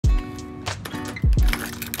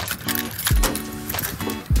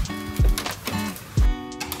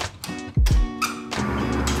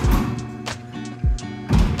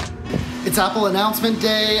It's Apple announcement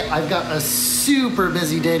day. I've got a super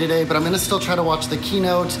busy day today, but I'm gonna still try to watch the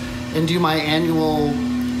keynote and do my annual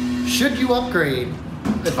should you upgrade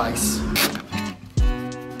advice.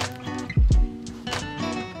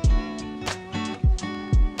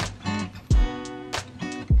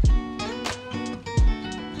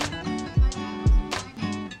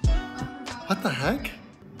 What the heck?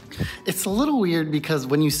 It's a little weird because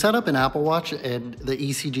when you set up an Apple Watch and the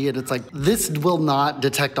ECG and it's like, this will not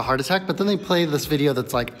detect a heart attack, but then they play this video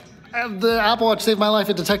that's like, the Apple Watch saved my life,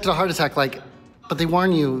 it detected a heart attack, like, but they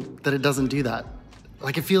warn you that it doesn't do that.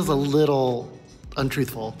 Like, it feels a little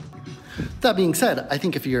untruthful. That being said, I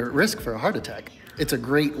think if you're at risk for a heart attack, it's a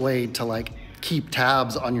great way to like keep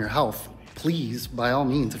tabs on your health. Please, by all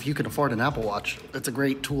means, if you can afford an Apple Watch, it's a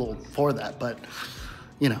great tool for that, but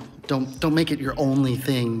you know, don't make it your only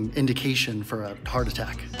indication for a heart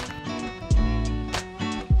attack.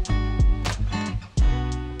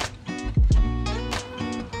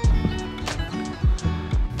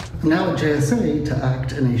 Now at JSA to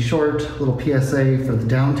act in a short little PSA for the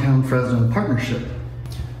Downtown Fresno partnership.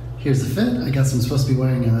 Here's the fit. I guess I'm supposed to be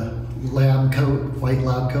wearing a lab coat, white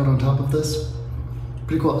lab coat on top of this.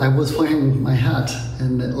 Pretty cool. I was wearing my hat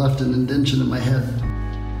and it left an indentation in my head.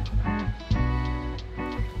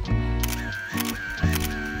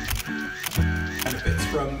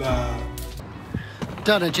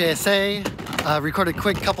 Done at JSA, recorded a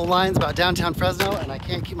quick couple lines about downtown Fresno, and I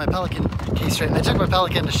can't keep my Pelican case straight. I took my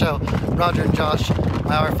Pelican to show Roger and Josh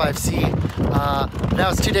my R5C. Now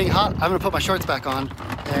it's too dang hot. I'm gonna put my shorts back on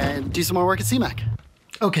and do some more work at CMAC.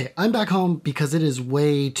 Okay, I'm back home because it is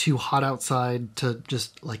way too hot outside to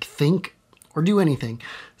just like think or do anything.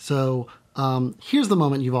 So here's the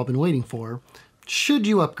moment you've all been waiting for. Should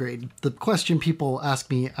you upgrade? The question people ask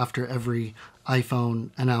me after every iPhone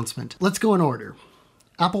announcement. Let's go in order.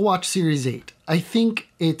 Apple Watch Series 8. I think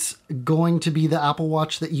it's going to be the Apple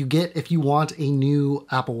Watch that you get if you want a new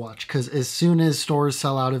Apple Watch, because as soon as stores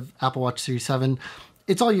sell out of Apple Watch Series 7,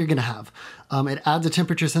 it's all you're gonna have. It adds a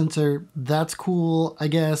temperature sensor. That's cool, I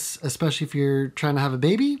guess, especially if you're trying to have a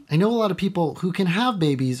baby. I know a lot of people who can have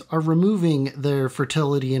babies are removing their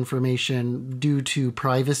fertility information due to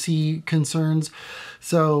privacy concerns.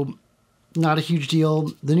 So not a huge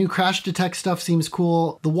deal. The new crash detect stuff seems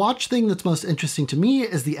cool. The watch thing that's most interesting to me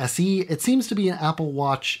is the SE. It seems to be an Apple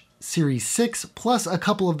Watch Series 6 plus a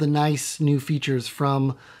couple of the nice new features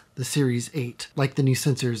from the Series 8, like the new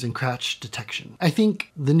sensors and crash detection. I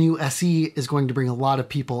think the new SE is going to bring a lot of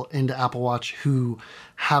people into Apple Watch who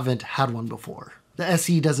haven't had one before. The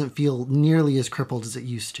SE doesn't feel nearly as crippled as it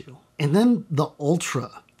used to. And then the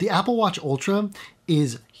Ultra. The Apple Watch Ultra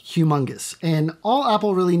is humongous. And all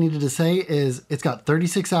Apple really needed to say is it's got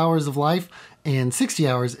 36 hours of life and 60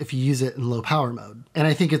 hours if you use it in low power mode. And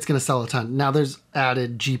I think it's gonna sell a ton. Now there's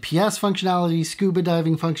added GPS functionality, scuba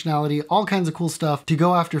diving functionality, all kinds of cool stuff to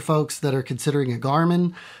go after folks that are considering a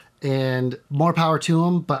Garmin, and more power to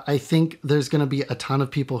them. But I think there's gonna be a ton of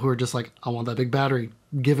people who are just like, I want that big battery,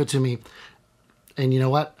 give it to me. And you know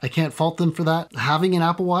what? I can't fault them for that. Having an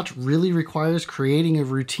Apple Watch really requires creating a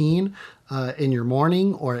routine in your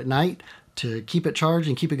morning or at night to keep it charged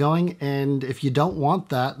and keep it going. And if you don't want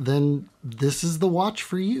that, then this is the watch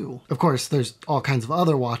for you. Of course, there's all kinds of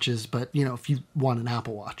other watches, but you know, if you want an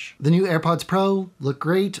Apple Watch. The new AirPods Pro look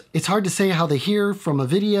great. It's hard to say how they hear from a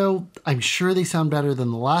video. I'm sure they sound better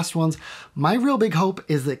than the last ones. My real big hope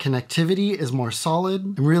is that connectivity is more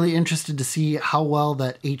solid. I'm really interested to see how well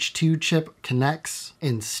that H2 chip connects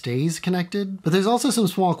and stays connected. But there's also some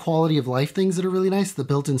small quality of life things that are really nice. The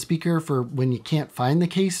built-in speaker for when you can't find the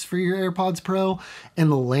case for your AirPods Pro,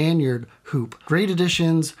 and the lanyard hoop. Great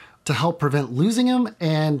additions to help prevent losing them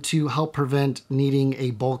and to help prevent needing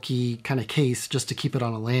a bulky kind of case just to keep it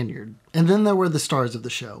on a lanyard. And then there were the stars of the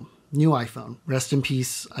show. New iPhone. Rest in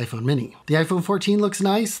peace, iPhone mini. The iPhone 14 looks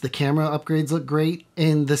nice, the camera upgrades look great,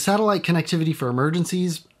 and the satellite connectivity for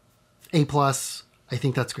emergencies, A+. I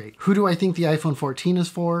think that's great. Who do I think the iPhone 14 is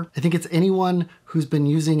for? I think it's anyone who's been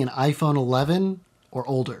using an iPhone 11 or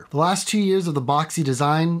older. The last 2 years of the boxy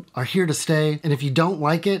design are here to stay, and if you don't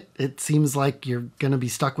like it, it seems like you're gonna be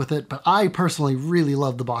stuck with it, but I personally really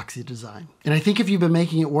love the boxy design. And I think if you've been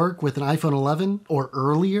making it work with an iPhone 11 or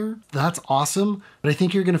earlier, that's awesome, but I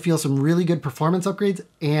think you're gonna feel some really good performance upgrades,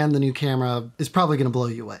 and the new camera is probably gonna blow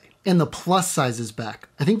you away. And the plus size is back.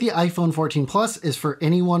 I think the iPhone 14 Plus is for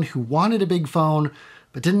anyone who wanted a big phone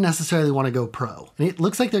but didn't necessarily want to go Pro. And it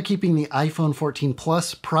looks like they're keeping the iPhone 14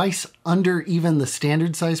 Plus price under even the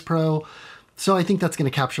standard size Pro, so I think that's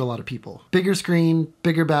going to capture a lot of people. Bigger screen,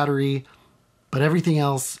 bigger battery, but everything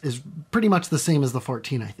else is pretty much the same as the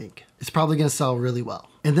 14, I think. It's probably going to sell really well.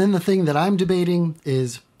 And then the thing that I'm debating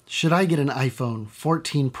is, Should I get an iPhone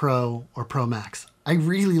 14 Pro or Pro Max? I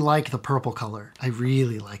really like the purple color.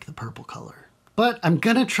 But I'm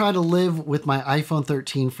gonna try to live with my iPhone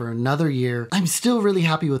 13 for another year. I'm still really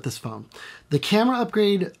happy with this phone. The camera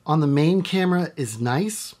upgrade on the main camera is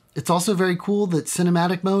nice. It's also very cool that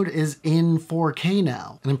cinematic mode is in 4K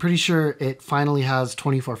now. And I'm pretty sure it finally has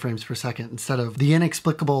 24 frames per second instead of the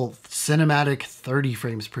inexplicable cinematic 30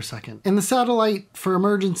 frames per second. And the satellite for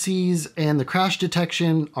emergencies and the crash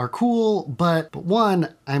detection are cool, but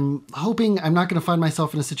one, I'm hoping I'm not gonna find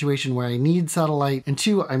myself in a situation where I need satellite. And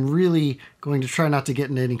two, I'm really going to try not to get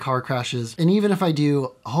into any car crashes. And even if I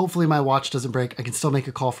do, hopefully my watch doesn't break. I can still make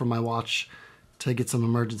a call from my watch to get some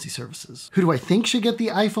emergency services. Who do I think should get the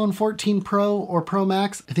iPhone 14 Pro or Pro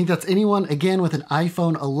Max? I think that's anyone, again, with an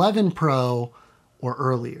iPhone 11 Pro or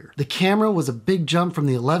earlier. The camera was a big jump from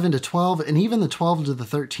the 11 to 12, and even the 12 to the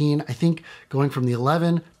 13. I think going from the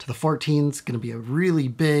 11 to the 14 is gonna be a really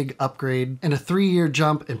big upgrade, and a 3-year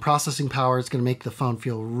jump in processing power is gonna make the phone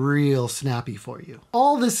feel real snappy for you.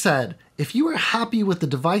 All this said, if you are happy with the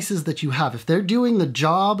devices that you have, if they're doing the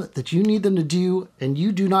job that you need them to do and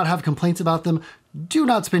you do not have complaints about them, do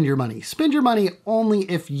not spend your money. Spend your money only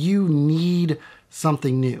if you need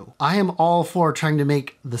something new. I am all for trying to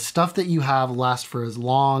make the stuff that you have last for as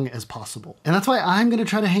long as possible. And that's why I'm gonna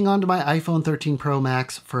try to hang on to my iPhone 13 Pro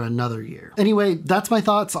Max for another year. Anyway, that's my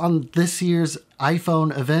thoughts on this year's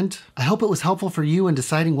iPhone event. I hope it was helpful for you in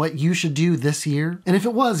deciding what you should do this year. And if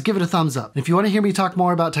it was, give it a thumbs up. And if you wanna hear me talk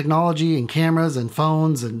more about technology and cameras and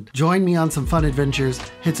phones and join me on some fun adventures,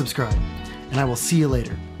 hit subscribe. And I will see you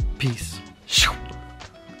later. Peace.